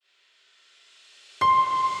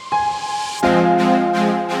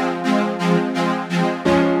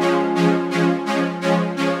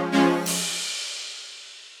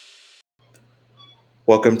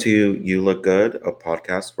Welcome to You Look Good, a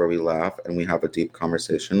podcast where we laugh and we have a deep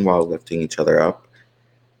conversation while lifting each other up.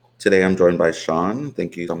 Today I'm joined by Sean.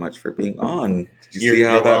 Thank you so much for being on. Did you see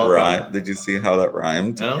how that rhymed? Did you see how that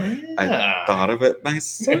rhymed? Oh, yeah. I thought of it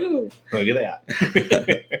myself. Look at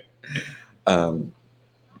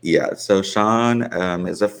that. So Sean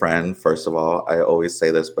is a friend, first of all. I always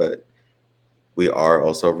say this, but we are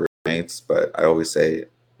also roommates, but I always say,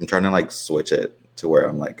 I'm trying to switch it to where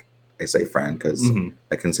I'm I say friend because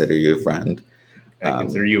I consider you a friend. I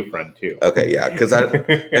consider you a friend too. Okay, yeah, because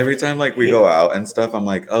every time we go out and stuff, I'm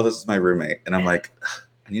like, oh, this is my roommate, and I'm like,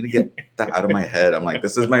 I need to get that out of my head. I'm like,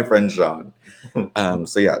 this is my friend Sean.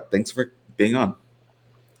 So yeah, thanks for being on.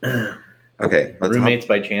 Okay, roommates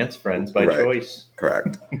by chance, friends by choice.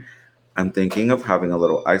 Correct. I'm thinking of having a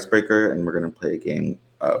little icebreaker, and we're gonna play a game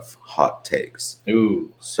of hot takes.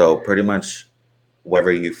 Ooh. So pretty much,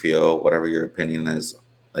 whatever you feel, whatever your opinion is,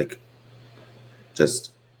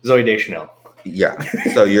 just Zooey Deschanel. Yeah.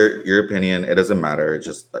 So your opinion, it doesn't matter. It's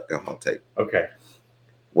just a hot take. Okay.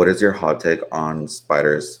 What is your hot take on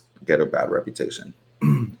spiders get a bad reputation?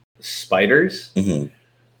 Spiders? Mm-hmm.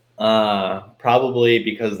 Probably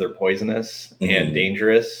because they're poisonous and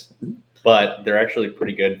dangerous, but they're actually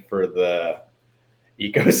pretty good for the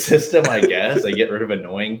ecosystem, I guess. They get rid of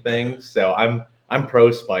annoying things. So I'm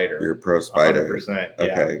pro spider. You're pro spider. 100%.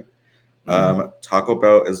 Yeah. Okay. Taco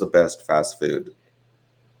Bell is the best fast food.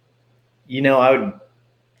 Up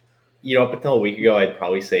until a week ago, I'd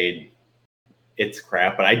probably say it's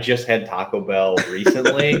crap, but I just had Taco Bell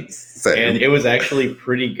recently and it was actually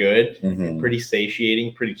pretty good, pretty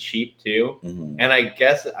satiating, pretty cheap too. And I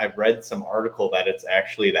guess I've read some article that it's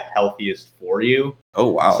actually the healthiest for you.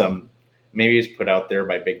 Oh, wow. Maybe it's put out there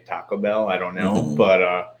by Big Taco Bell. I don't know,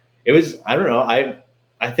 but it was, I don't know.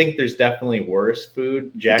 I think there's definitely worse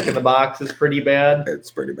food. Jack in the Box is pretty bad.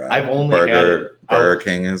 It's pretty bad. I've only had Burger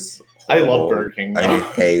King is horrible. I love Burger King. I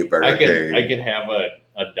hate Burger King. I could have a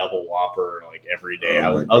double Whopper every day. I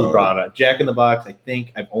was brought up. Jack in the Box, I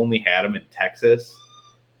think I've only had them in Texas,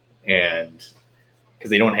 and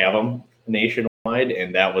because they don't have them nationwide,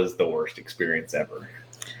 and that was the worst experience ever.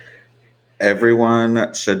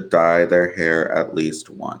 Everyone should dye their hair at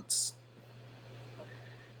least once.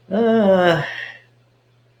 Have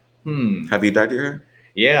you dyed your hair?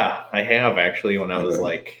 Yeah, I have actually when I was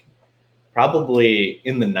probably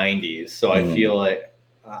in the 90s. So I feel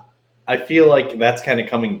like that's kind of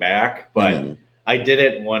coming back, but I did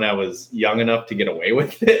it when I was young enough to get away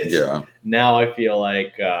with it. Yeah. Now I feel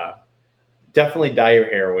like definitely dye your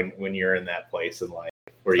hair when you're in that place in life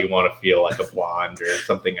where you want to feel like a blonde or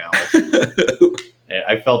something else.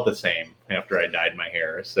 I felt the same after I dyed my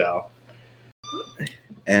hair. So.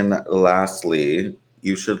 And lastly,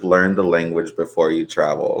 you should learn the language before you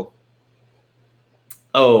travel.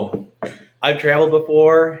 Oh, I've traveled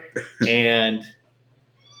before, and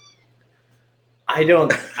I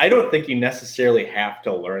don't think you necessarily have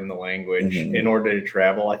to learn the language in order to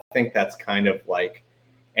travel. I think that's kind of like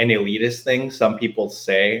an elitist thing. Some people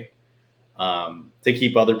say to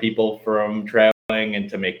keep other people from traveling and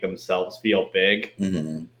to make themselves feel big.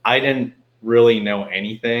 I didn't really know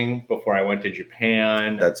anything before I went to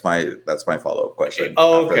Japan. That's my follow-up question.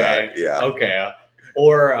 Oh, okay. Yeah. Okay.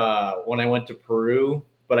 Or when I went to Peru,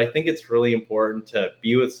 but I think it's really important to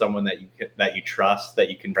be with someone that you trust, that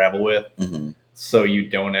you can travel with, so you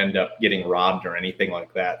don't end up getting robbed or anything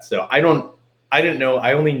like that. So I didn't know.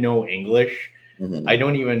 I only know English. I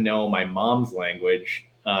don't even know my mom's language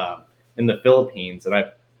in the Philippines, and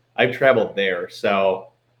I've traveled there. So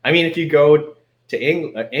I mean, if you go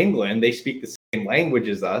to England, they speak the same language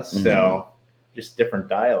as us, so just different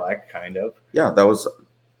dialect, kind of. Yeah, that was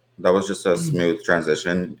just a smooth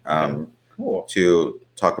transition. Cool. To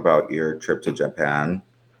talk about your trip to Japan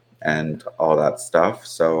and all that stuff.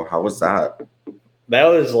 So how was that? That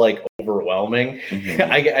was overwhelming.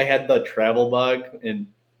 I had the travel bug in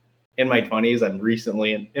my 20s. I'm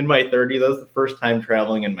recently in my 30s. That was the first time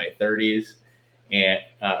traveling in my 30s and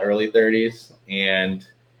early 30s, and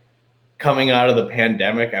coming out of the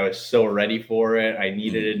pandemic, I was so ready for it. I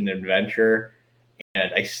needed an adventure,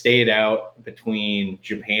 and I stayed out between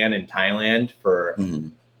Japan and Thailand for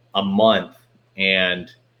a month.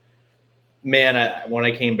 And man, when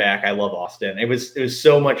I came back, I love Austin. It was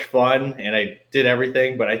so much fun, and I did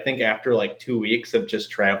everything. But I think after 2 weeks of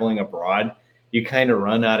just traveling abroad, you kind of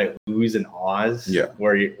run out of oohs and ahs. Yeah.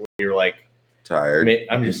 Where you're tired.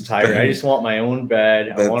 I'm just tired. I just want my own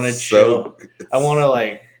bed. I want to chill. I want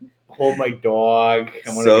to hold my dog.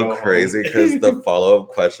 So crazy because the follow-up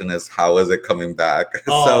question is, how is it coming back?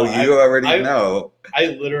 So you already know. I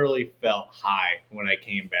literally felt high when I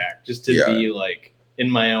came back, just to be in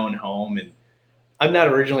my own home. And I'm not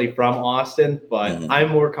originally from Austin, but Mhm. I'm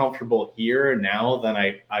more comfortable here now than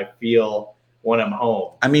I feel when I'm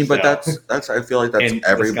home. I mean, but So, that's I feel like that's in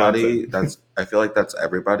everybody. Wisconsin. I feel like that's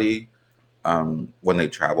everybody. When they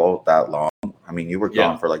travel that long. I mean, you were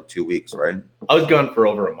gone Yeah. for like 2 weeks, right? I was gone for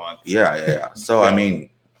over a month. Yeah. So I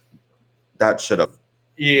mean, that should have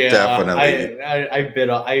Yeah, definitely.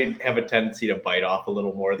 I have a tendency to bite off a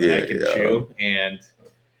little more than I can Yeah. chew, and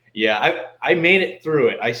yeah, I made it through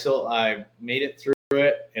it. I made it through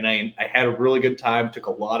it, and I had a really good time. Took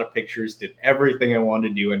a lot of pictures, did everything I wanted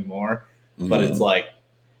to do and more. But it's Mhm. like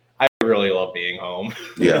I really love being home.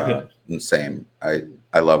 Yeah, same. I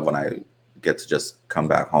love when I get to just come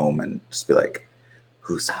back home and just be like,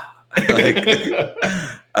 "Who's like?"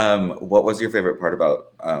 What was your favorite part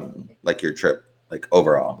about like your trip, like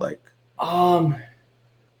overall,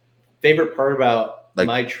 Favorite part about like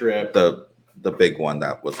my trip. the big one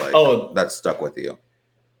that was like that stuck with you?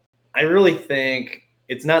 I really think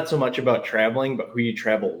it's not so much about traveling, but who you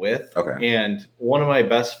travel with. Okay. And one of my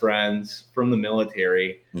best friends from the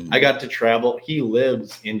military, Mhm. I got to travel. He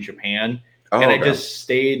lives in Japan, Oh, and I okay. just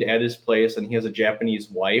stayed at his place. And he has a Japanese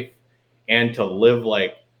wife, and to live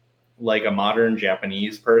like a modern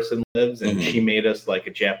Japanese person lives, and she made us like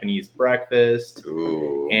a Japanese breakfast.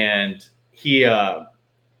 Ooh. And he,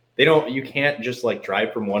 you can't just like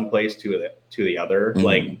drive from one place to the other.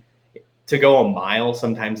 Like to go a mile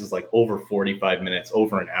sometimes is like over 45 minutes,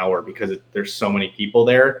 over an hour because there's so many people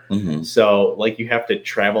there. So like you have to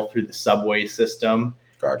travel through the subway system.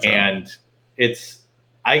 Gotcha. And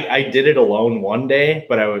I did it alone one day,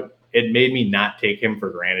 but it made me not take him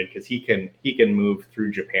for granted because he can move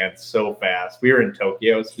through Japan so fast. We were in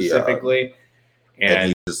Tokyo specifically, and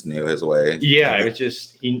he just knew his way. Yeah, it was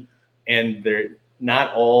just and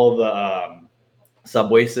not all the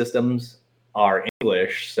subway systems are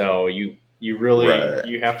English, so you really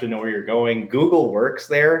you have to know where you're going. Google works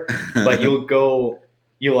there, but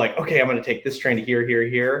you're like, okay, I'm going to take this train to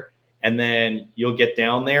here, and then you'll get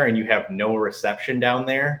down there and you have no reception down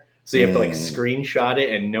there, so you have to like screenshot it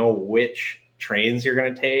and know which trains you're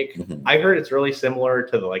going to take. I heard it's really similar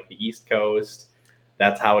to the East Coast.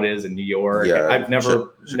 That's how it is in New York. Yeah, I've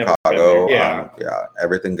never Chicago. been there. Yeah,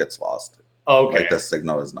 everything gets lost. Okay. Like the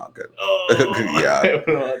signal is not good. Oh, yeah. I don't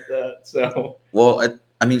know about that. So. Well,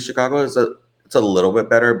 I mean, Chicago it's a little bit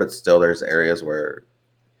better, but still, there's areas where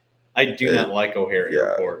I do not like O'Hare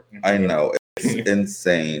Airport. I know it's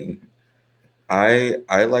insane. I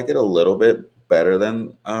like it a little bit better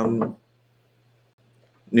than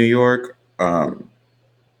New York,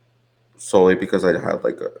 solely because I had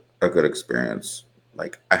like a good experience. I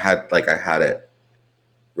had it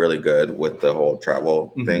really good with the whole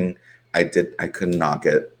travel thing. I could not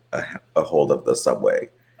get a hold of the subway.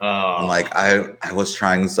 And I was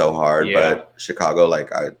trying so hard, but Chicago,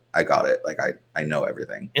 I got it. I know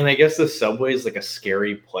everything. And I guess the subway is like a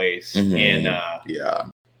scary place in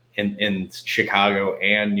Chicago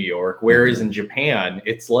and New York. Whereas in Japan,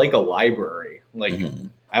 it's like a library.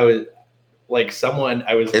 I was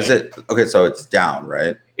Is it okay? So it's down,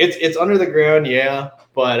 right? It's under the ground, yeah.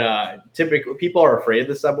 But typically, people are afraid of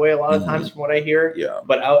the subway a lot of times, from what I hear. Yeah.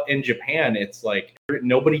 But out in Japan, it's like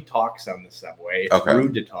nobody talks on the subway. It's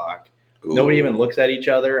rude to talk. Ooh. Nobody even looks at each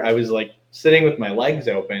other. I was like sitting with my legs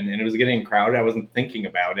open, and it was getting crowded. I wasn't thinking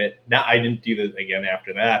about it. Now I didn't do this again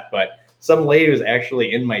after that. But some lady was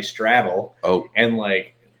actually in my straddle. Oh. And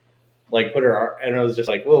put her, and I was just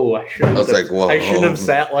like, whoa, I shouldn't have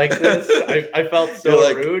sat like this. I felt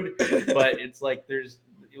so rude. But it's like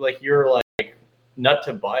you're like nut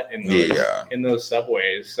to butt in those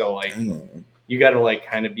subways. So you got to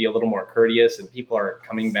kind of be a little more courteous, and people are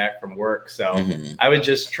coming back from work. So I was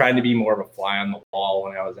just trying to be more of a fly on the wall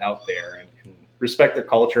when I was out there and respect their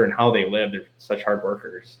culture and how they live. They're such hard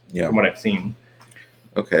workers from what I've seen.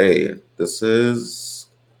 Okay, this is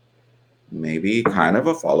maybe kind of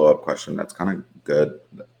a follow-up question. That's kind of good.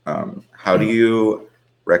 How do you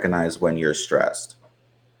recognize when you're stressed?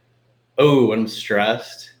 Oh, when I'm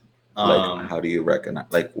stressed. How do you recognize?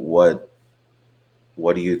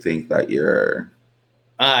 What do you think that you're?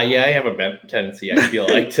 I have a tendency, I feel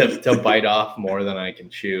like, to bite off more than I can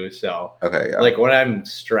chew. So when I'm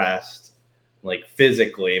stressed,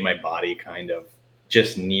 physically, my body kind of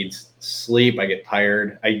just needs sleep. I get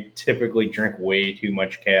tired. I typically drink way too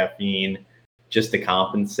much caffeine just to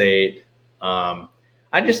compensate.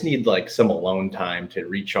 I just need some alone time to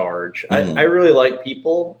recharge. I really like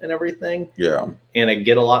people and everything. Yeah. And I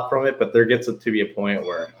get a lot from it, but there gets to be a point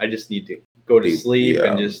where I just need to go to sleep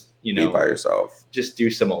and just, be by yourself. Just do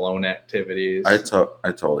some alone activities. I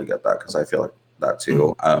totally get that because I feel like that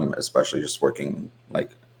too. Especially just working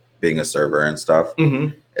being a server and stuff.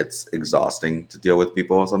 Mm-hmm. It's exhausting to deal with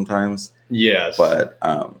people sometimes. Yes. But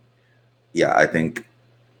yeah, I think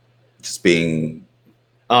just being.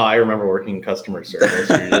 Oh, I remember working customer service.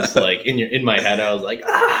 You're just like in my head, I was like,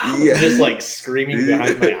 Yeah. just like screaming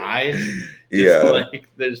behind my eyes. Just like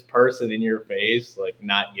this person in your face, like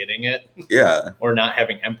not getting it. Yeah. Or not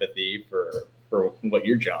having empathy for what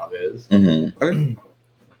your job is. Mm-hmm. Okay.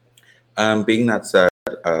 Being that said,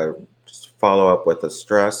 just follow up with the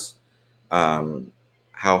stress.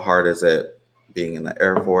 How hard is it being in the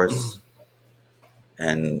Air Force?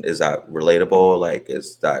 And is that relatable? Like,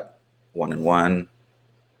 is that 1-on-1?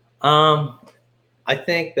 I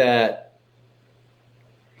think that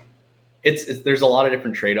it's there's a lot of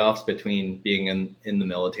different trade-offs between being in the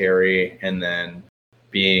military and then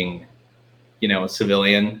being, a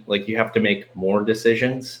civilian. Like, you have to make more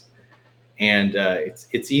decisions, and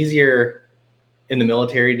it's easier in the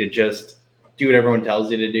military to just do what everyone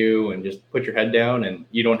tells you to do and just put your head down, and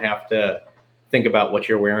you don't have to think about what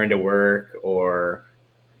you're wearing to work or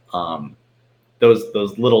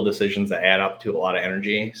those little decisions that add up to a lot of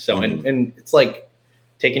energy. So and it's like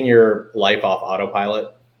taking your life off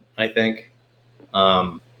autopilot, I think.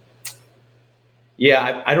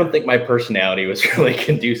 Yeah, I don't think my personality was really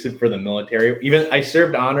conducive for the military. Even I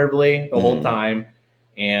served honorably the whole time,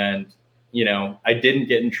 and I didn't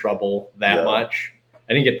get in trouble that much.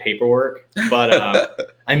 I didn't get paperwork, but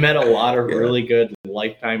I met a lot of really good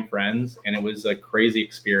lifetime friends, and it was a crazy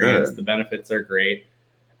experience. Good. The benefits are great.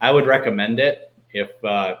 I would recommend it if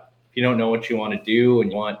you don't know what you want to do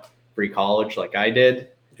and you want free college like I did.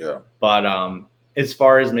 Yeah. But as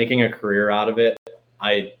far as making a career out of it,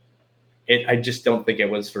 I just don't think it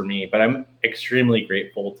was for me. But I'm extremely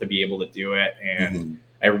grateful to be able to do it, and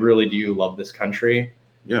I really do love this country.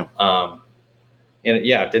 Yeah. And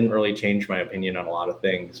yeah, it didn't really change my opinion on a lot of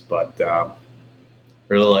things, but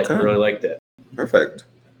really liked it. Perfect.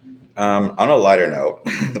 On a lighter note,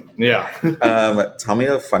 tell me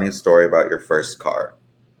a funny story about your first car.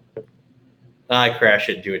 I crashed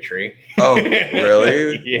into a tree. Oh,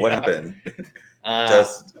 really? Yeah. What happened?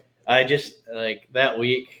 I just like that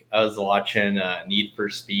week I was watching Need for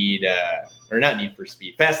Speed, or not Need for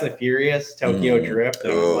Speed, Fast and the Furious, Tokyo Drift.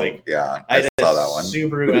 And I was like, I saw that one.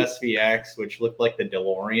 Subaru SVX, which looked like the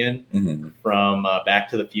DeLorean from Back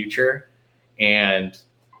to the Future, and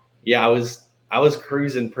yeah, I was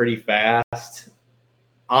cruising pretty fast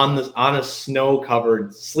on a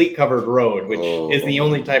sleet-covered road, which is the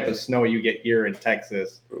only type of snow you get here in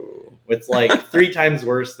Texas. It's like 3 times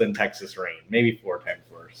worse than Texas rain, maybe 4 times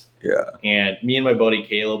worse. Yeah. And me and my buddy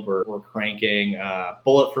Caleb were cranking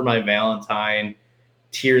Bullet for My Valentine,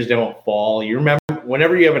 Tears Don't Fall. You remember,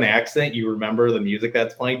 whenever you have an accident, you remember the music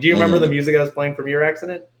that's playing. Do you remember the music that was playing from your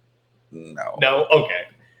accident? No. No? Okay.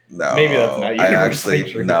 No. Maybe that's not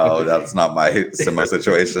you. No, that's not my similar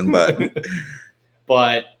situation, but...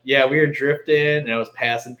 But yeah, we were drifting, and I was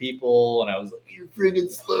passing people, and I was like, "You're friggin'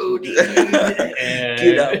 slow, dude! And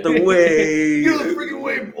get out the way! Get out the friggin'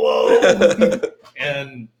 way, blow!"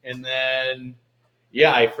 and then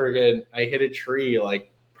yeah, I hit a tree like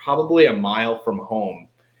probably a mile from home,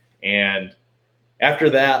 and after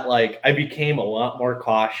that, like, I became a lot more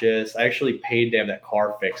cautious. I actually paid to have that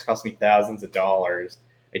car fixed. It cost me thousands of dollars.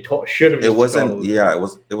 Should have. It wasn't. Yeah, it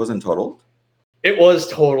wasn't totaled. It was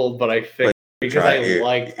totaled, but I fixed. Because I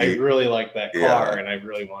really liked that car, and I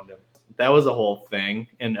really wanted to. That was a whole thing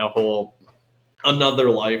and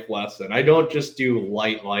another life lesson. I don't just do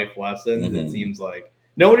light life lessons. It seems like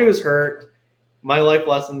nobody was hurt. My life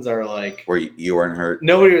lessons are like, where you weren't hurt.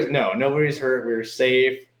 Nobody was hurt. We were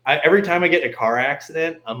safe. Every time I get in a car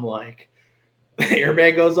accident, I'm like, the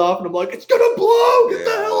airbag goes off, and I'm like, it's gonna blow. Get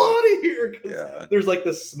the hell out of here. Yeah. There's like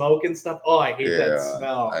the smoke and stuff. Oh, I hate that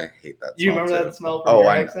smell. I hate that. Do you remember that smell from your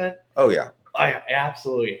accident? Oh yeah. I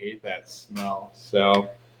absolutely hate that smell. So,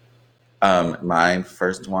 my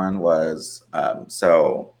first one was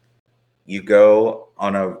so you go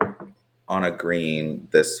on a green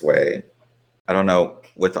this way. I don't know,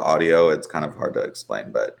 with the audio, it's kind of hard to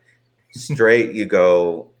explain, but straight you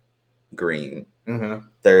go green.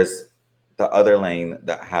 There's the other lane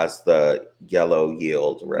that has the yellow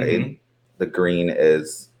yield, right? The green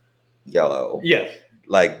is yellow. Yes.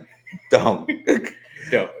 Like, don't.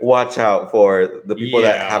 Watch out for the people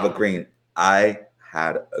that have a green. I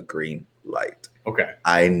had a green light. Okay.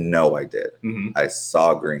 I know I did. I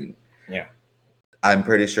saw green. Yeah. I'm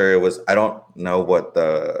pretty sure it was, I don't know what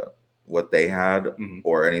they had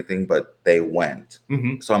or anything, but they went.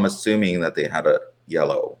 So I'm assuming that they had a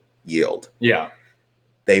yellow yield. Yeah.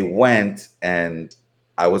 They went, and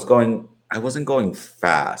I wasn't going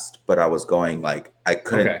fast, but I was going like I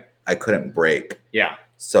couldn't brake. Yeah.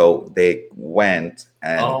 So they went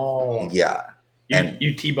and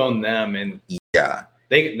you T-bone them and yeah,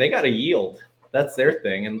 they got to yield. That's their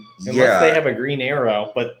thing, and unless they have a green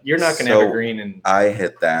arrow, but you're not going to have a green. And I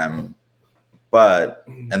hit them,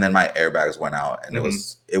 and then my airbags went out, and it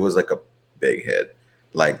was like a big hit.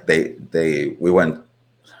 Like we went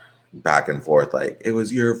back and forth, like it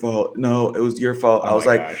was your fault. No, it was your fault. I was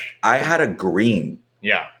like, gosh. I had a green.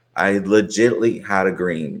 Yeah, I legitly had a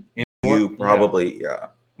green. And you probably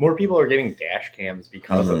More people are getting dash cams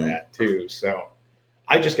because of that too. So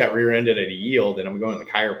I just got rear-ended at a yield, and I'm going to the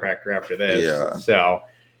chiropractor after this. Yeah. So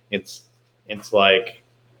it's like,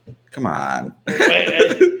 come on.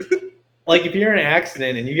 Like if you're in an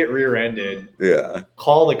accident and you get rear-ended,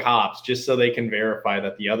 call the cops just so they can verify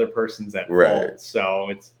that the other person's at fault. So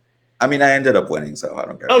it's. I mean, I ended up winning, so I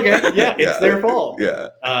don't care. Okay, yeah, it's their fault. Yeah,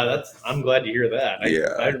 I'm glad to hear that.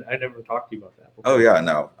 I never talked to you about that before. Oh yeah,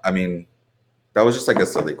 no. I mean, that was just like a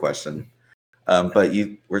silly question. But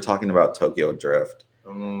we're talking about Tokyo Drift.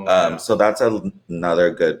 So that's another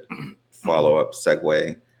good follow-up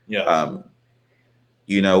segue. Yeah.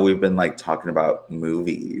 We've been like talking about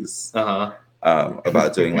movies.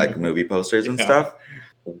 About doing like movie posters and stuff.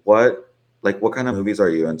 What kind of movies are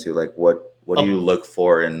you into? Like what do you look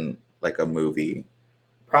for in like a movie?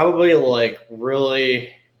 Probably like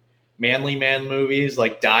really manly man movies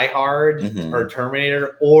like Die Hard or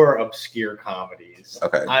Terminator or obscure comedies.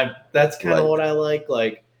 Okay. That's kind of what I like.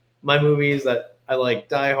 Like my movies that I like: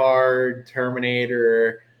 Die Hard,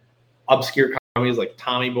 Terminator, obscure comedies like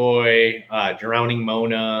Tommy Boy, Drowning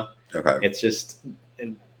Mona. Okay. It's just,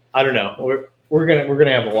 I don't know. We're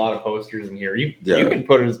gonna have a lot of posters in here. You can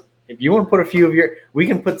put if you want to put a few of we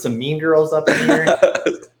can put some Mean Girls up in here.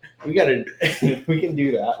 we can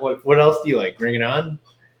do that. What else do you like? Bring It On.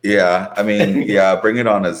 Yeah, I mean, Bring It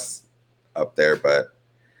On is up there, but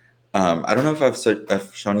I don't know if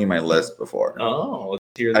I've shown you my list before. Oh, let's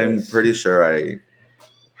hear this. I'm pretty sure I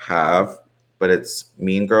have, but it's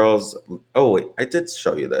Mean Girls. Oh wait, I did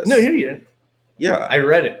show you this. No, you didn't. Yeah, I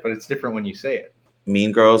read it, but it's different when you say it.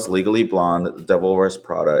 Mean Girls, Legally Blonde, The Devil Wears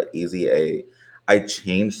Prada, Easy A. I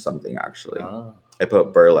changed something actually. Oh. I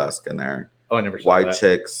put Burlesque in there. Oh, I never saw White that.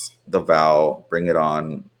 Chicks, The Vow, Bring It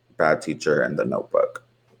On, Bad Teacher, and The Notebook.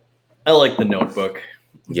 I like The Notebook.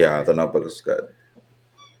 Yeah, The Notebook is good.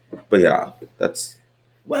 But yeah, that's.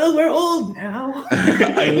 Well, we're old now.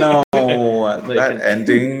 I know that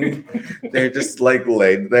ending. They're just like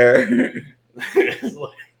laid there.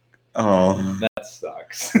 Oh, that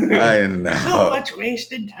sucks. I know. So much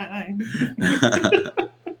wasted time.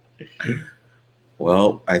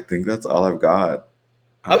 Well, I think that's all I've got.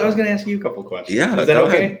 I was going to ask you a couple questions. Yeah, is that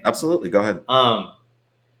okay? Ahead. Absolutely, go ahead.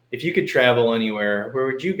 If you could travel anywhere, where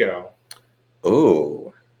would you go?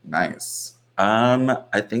 Oh, nice.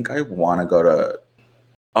 I think I want to go to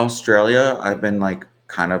Australia. I've been like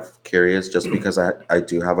kind of curious just because I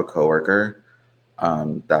do have a coworker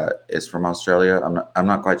that is from Australia. I'm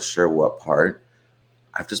not quite sure what part.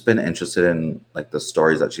 I've just been interested in like the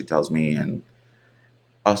stories that she tells me, and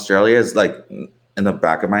Australia is like in the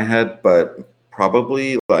back of my head, but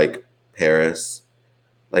probably like Paris.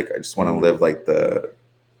 Like I just want to live like the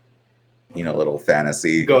little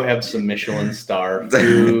fantasy. Go have some Michelin star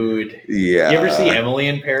food. Yeah. You ever see Emily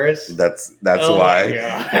in Paris? That's why.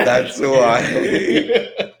 That's why.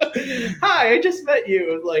 Hi, I just met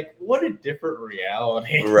you. Like, what a different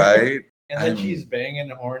reality. Right. And then she's banging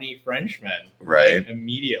horny Frenchmen. Right. Like,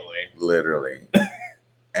 immediately. Literally.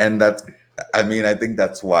 And I think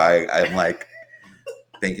that's why I'm like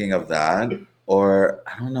thinking of that. Or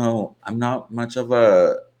I don't know. I'm not much of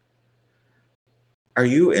a. Are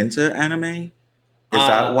you into anime? Is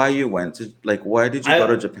that why you went to why did you go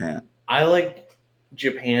to Japan? I like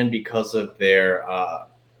Japan because of their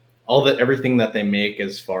everything that they make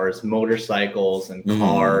as far as motorcycles and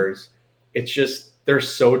cars. It's just they're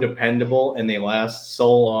so dependable and they last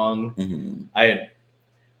so long. I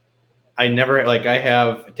never I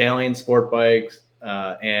have Italian sport bikes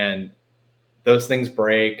and those things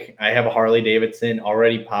break. I have a Harley Davidson,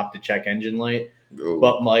 already popped a check engine light. Ooh.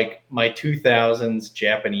 But my 2000s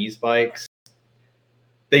Japanese bikes,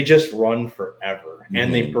 they just run forever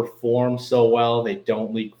and they perform so well. They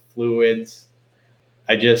don't leak fluids.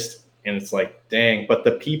 And it's like, dang. But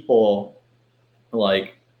the people,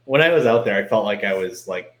 like when I was out there, I felt like I was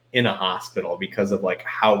like in a hospital because of like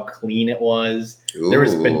how clean it was. Ooh. There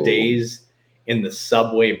was bidets in the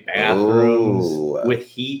subway bathrooms with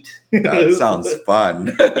heat. That sounds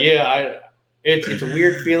fun. Yeah, it's a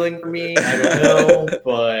weird feeling for me. I don't know,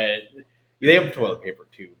 but they have toilet paper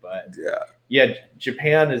too. But yeah,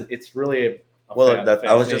 Japan it's really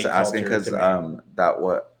I was just asking because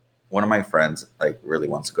one of my friends like really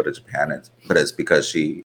wants to go to Japan, but it's because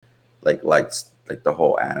she like likes like the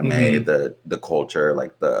whole anime, the culture,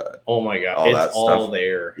 like oh my god, all it's that all stuff.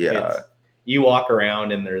 there. Yeah. You walk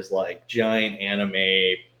around and there's like giant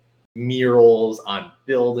anime murals on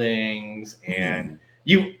buildings, and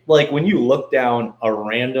you like when you look down a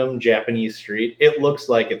random Japanese street, it looks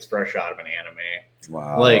like it's fresh out of an anime.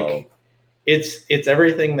 Wow. Like it's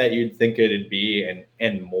everything that you'd think it'd be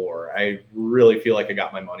and more. I really feel like I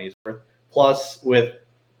got my money's worth. Plus, with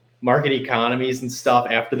market economies and stuff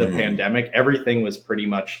after the pandemic, everything was pretty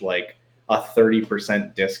much like a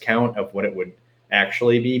 30% discount of what it would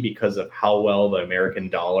actually be because of how well the American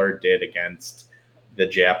dollar did against the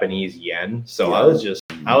Japanese yen. So I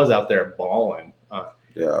was out there balling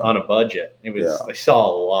on a budget. It was I saw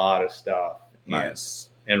a lot of stuff. Nice.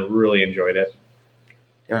 And really enjoyed it.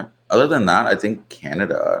 Yeah. Other than that, I think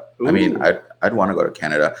Canada. Ooh. I mean, I'd want to go to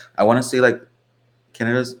Canada. I want to see like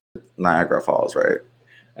Canada's Niagara Falls, right?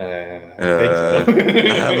 I think so.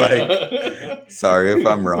 I'm like, sorry if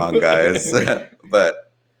I'm wrong, guys,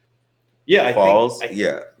 but yeah, Falls,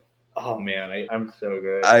 yeah. Oh man, I'm so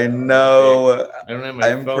good. I know. I don't have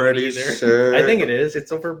my phone pretty either. sure. I think it is.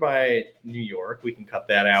 It's over by New York. We can cut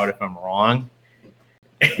that out if I'm wrong.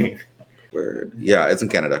 Word. Yeah, it's in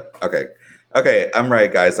Canada. Okay, I'm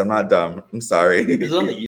right, guys. I'm not dumb. I'm sorry. Is it on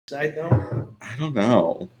the east side though? I don't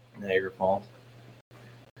know. Niagara Falls.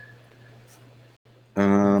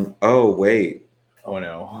 Oh wait. Oh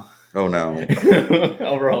no.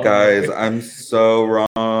 Guys, I'm so wrong.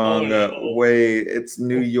 Oh, no. Wait, it's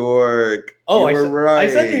New York. Oh, you were right.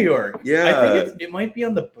 I said New York. Yeah. I think it might be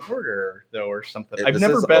on the border though, or something. I've this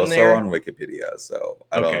never is been also there. On Wikipedia, so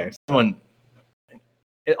I don't. Someone.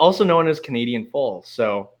 It also known as Canadian Falls,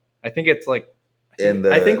 so I think it's like.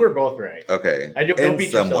 I think we're both right. Okay. Don't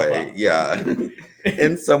in some way, up. Yeah.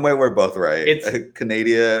 In some way, we're both right. It's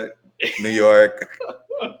Canada, New York.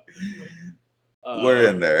 We're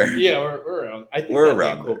in there. Yeah, we're around. I think we're that'd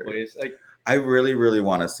around be a cool there. place. Like, I really, really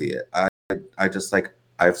want to see it. I just like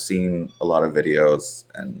I've seen a lot of videos,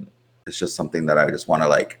 and it's just something that I just want to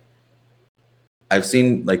like. I've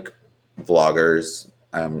seen like vloggers.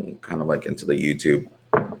 I'm kind of like into the YouTube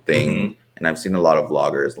thing, and I've seen a lot of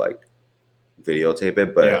vloggers like videotape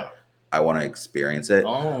it, but I want to experience it.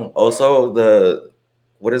 Oh. Also,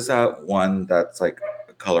 what is that one that's like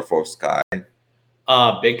a colorful sky?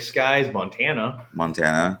 Big Skies, Montana.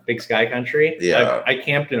 Big Sky Country. Yeah. I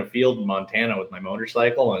camped in a field in Montana with my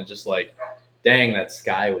motorcycle, and it's just like, dang, that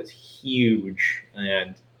sky was huge.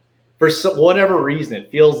 And for whatever reason, it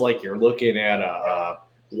feels like you're looking at a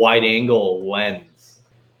wide angle lens.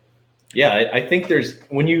 Yeah, I think there's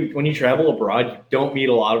when you travel abroad, you don't meet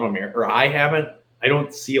a lot of I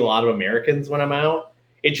don't see a lot of Americans when I'm out.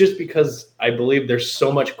 It's just because I believe there's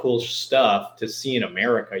so much cool stuff to see in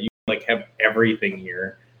America. You like have everything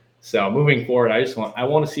here. So moving forward, I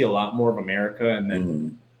want to see a lot more of America, and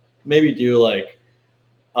then maybe do like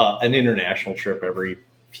an international trip every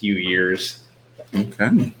few years.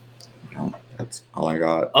 Okay. Well, that's all I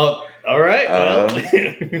got. Oh, all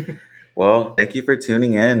right. Well, thank you for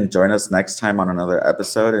tuning in. Join us next time on another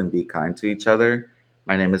episode, and be kind to each other.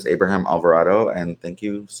 My name is Abraham Alvarado, and thank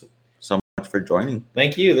you so much for joining.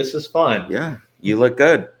 Thank you. This is fun. Yeah, you look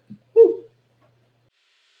good.